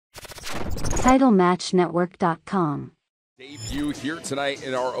TitleMatchNetwork.com. Debut here tonight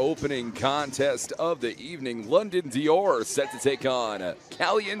in our opening contest of the evening. Londyn Dior set to take on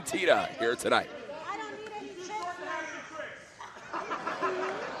Kalientita here tonight.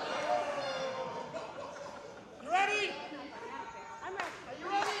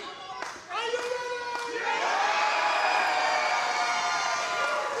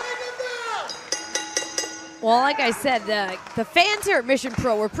 Well, like I said, the fans here at Mission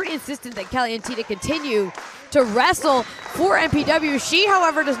Pro were pretty insistent that Kalientita continue to wrestle for MPW. She,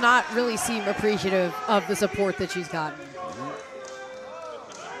 however, does not really seem appreciative of the support that she's gotten.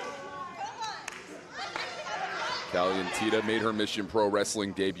 Kalientita made her Mission Pro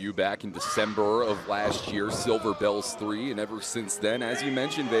Wrestling debut back in December of last year, Silver Bells 3, and ever since then, as you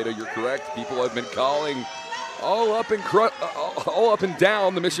mentioned, Veda, you're correct, people have been calling all up and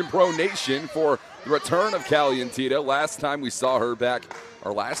down the Mission Pro Nation for the return of Kalientita. Last time we saw her back,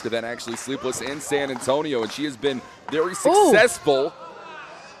 our last event actually, Sleepless in San Antonio, and she has been very successful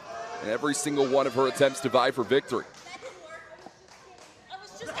in every single one of her attempts to vie for victory.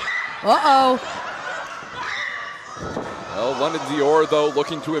 Uh-oh. Well, Londyn Dior, though,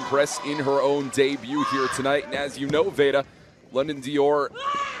 looking to impress in her own debut here tonight. And as you know, Veda, Londyn Dior,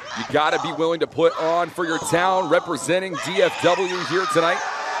 you got to be willing to put on for your town, representing DFW here tonight.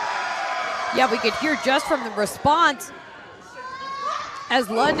 Yeah, we could hear just from the response as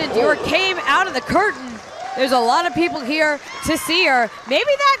Londyn Dior came out of the curtain. There's a lot of people here to see her. Maybe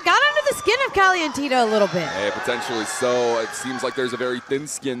that got under the skin of Kalientita a little bit. Hey, potentially so. It seems like there's a very thin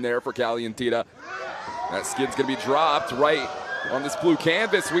skin there for Kalientita. That skin's going to be dropped right on this blue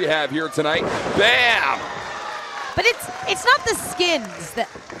canvas we have here tonight. Bam! But it's not the skins that...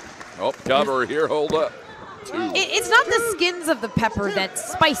 Oh, cover here, hold up. It's not the skins of the pepper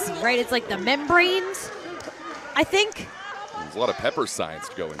that's spicy, right? It's like the membranes, I think. There's a lot of pepper science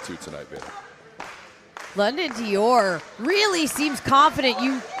to go into tonight, Ben. Londyn Dior really seems confident.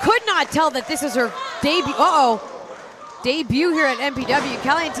 You could not tell that this is her debut. Debut here at MPW.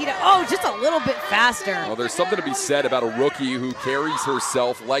 Kalientita, just a little bit faster. Well, there's something to be said about a rookie who carries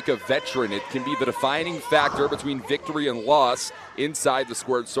herself like a veteran. It can be the defining factor between victory and loss inside the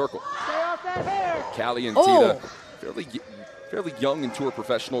squared circle. Kalientita, fairly young into her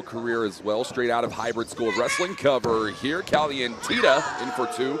professional career as well, straight out of Hybrid School of Wrestling. Cover here, Kalientita in for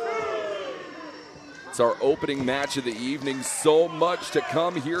two. It's our opening match of the evening. So much to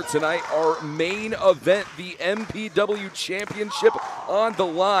come here tonight. Our main event, the MPW Championship on the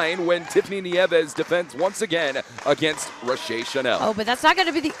line when Tiffany Nieves defends once again against Rache Chanel. Oh, but that's not going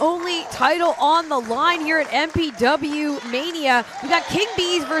to be the only title on the line here at MPW Mania. We got King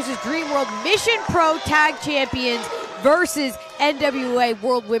Bees versus Dream World Mission Pro Tag Champions versus NWA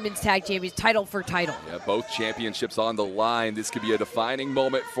World Women's Tag Champions, title for title. Yeah, both championships on the line. This could be a defining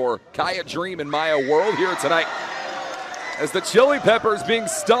moment for Kaya Dream and Maya World here tonight as the Chili Peppers being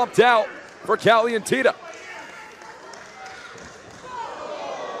stomped out for Kalientita.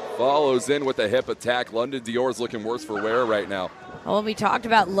 Follows in with the hip attack. Londyn Dior's looking worse for wear right now. Well, we talked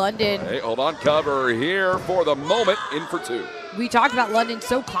about Londyn. Hey, hold on, cover here for the moment, in for two. We talked about Londyn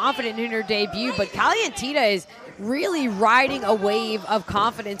so confident in her debut, but Kalientita is really riding a wave of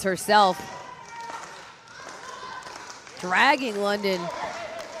confidence herself. Dragging Londyn.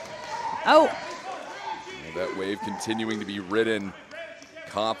 That wave continuing to be ridden.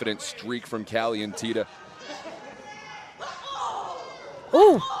 Confident streak from Kalientita.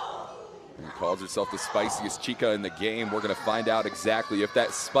 Who calls herself the spiciest chica in the game. We're going to find out exactly if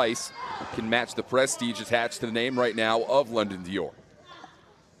that spice can match the prestige attached to the name right now of Londyn Dior.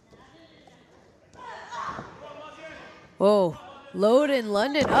 Loading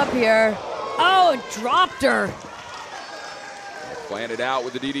Londyn up here. Dropped her. Planted out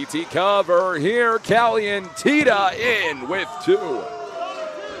with the DDT cover here. Kalientita in with two.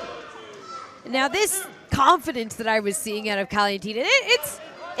 Now this confidence that I was seeing out of Kalientita, it's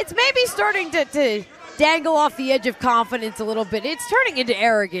maybe starting to dangle off the edge of confidence a little bit. It's turning into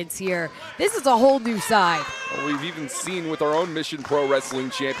arrogance here. This is a whole new side. Well, we've even seen with our own Mission Pro Wrestling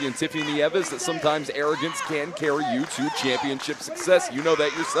champion, Tiffany Nieves, that sometimes arrogance can carry you to championship success. You know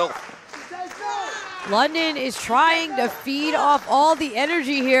that yourself. Londyn is trying to feed off all the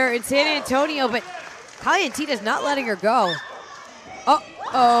energy here in San Antonio, but Kalientita's not letting her go.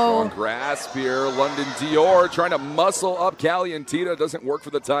 Strong grasp here. Londyn Dior trying to muscle up Kalientita. Doesn't work for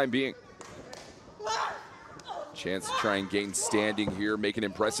the time being. Chance to try and gain standing here, make an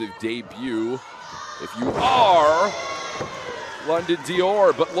impressive debut. If you are Londyn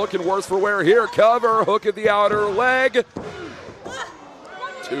Dior, but looking worse for wear here. Cover, hook at the outer leg.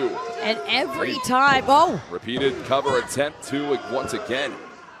 Two. And every time, Repeated cover attempt, two once again.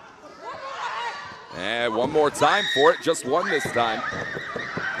 And one more time for it, just one this time.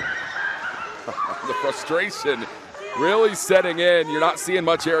 The frustration really setting in. You're not seeing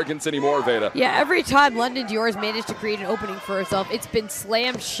much arrogance anymore, Veda. Yeah, every time Londyn Dior has managed to create an opening for herself, it's been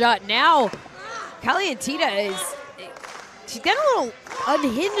slammed shut. Now, Kalientita she's getting a little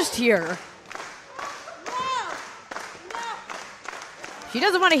unhinged here. She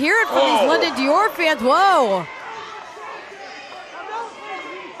doesn't want to hear it from these Londyn Dior fans. Whoa.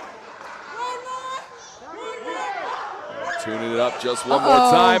 Tuning it up just one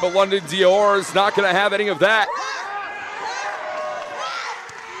more time, but Londyn Dior is not going to have any of that.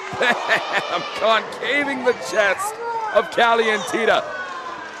 Bam! Concaving the chest of Kalientita.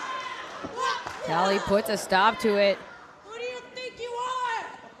 Kali puts a stop to it. Who do you think you are?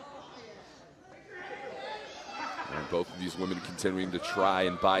 And both of these women continuing to try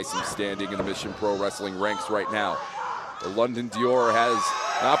and buy some standing in the Mission Pro Wrestling ranks right now. But Londyn Dior has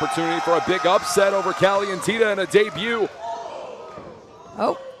an opportunity for a big upset over Kalientita in a debut.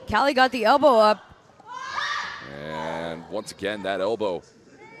 Oh, Kali got the elbow up. And once again, that elbow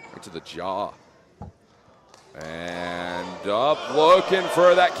into the jaw. And up, looking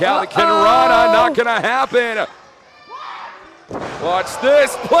for that Kali Kinrana, not gonna happen. Watch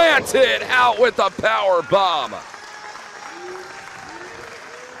this, planted out with a power bomb.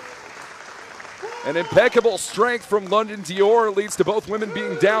 An impeccable strength from Londyn Dior leads to both women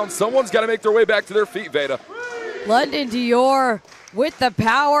being down. Someone's got to make their way back to their feet, Veda. Londyn Dior with the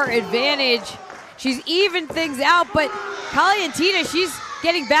power advantage. She's evened things out, but Kalientita, she's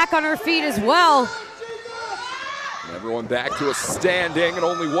getting back on her feet as well. And everyone back to a standing, and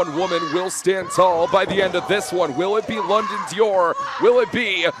only one woman will stand tall by the end of this one. Will it be Londyn Dior? Will it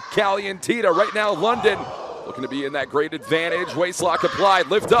be Kalientita? Right now, Londyn looking to be in that great advantage. Waistlock applied,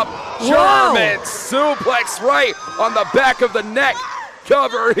 lift up, German suplex right on the back of the neck.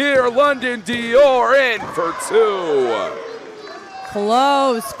 Cover here, Londyn Dior in for two.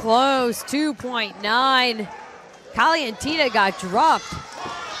 Close, 2.9. Kalientita got dropped.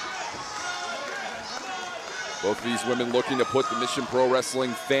 Both of these women looking to put the Mission Pro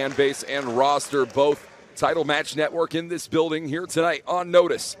Wrestling fan base and roster, both Title Match Network in this building here tonight on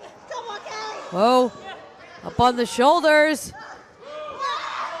notice. Whoa, up on the shoulders.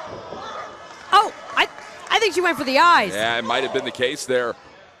 Oh, I think she went for the eyes. Yeah, it might have been the case there.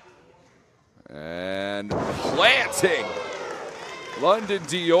 And planting Londyn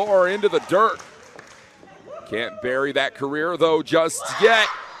Dior into the dirt. Can't bury that career though just yet.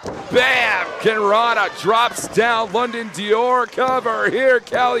 Bam! Kinrana drops down. Londyn Dior cover here.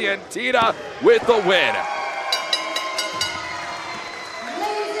 Kalientita with the win.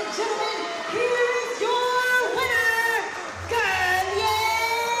 Ladies and gentlemen, here is your winner, Kalientita!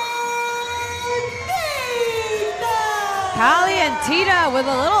 Kalientita with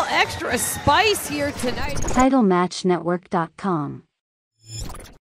a little extra spice here tonight. TitleMatchNetwork.com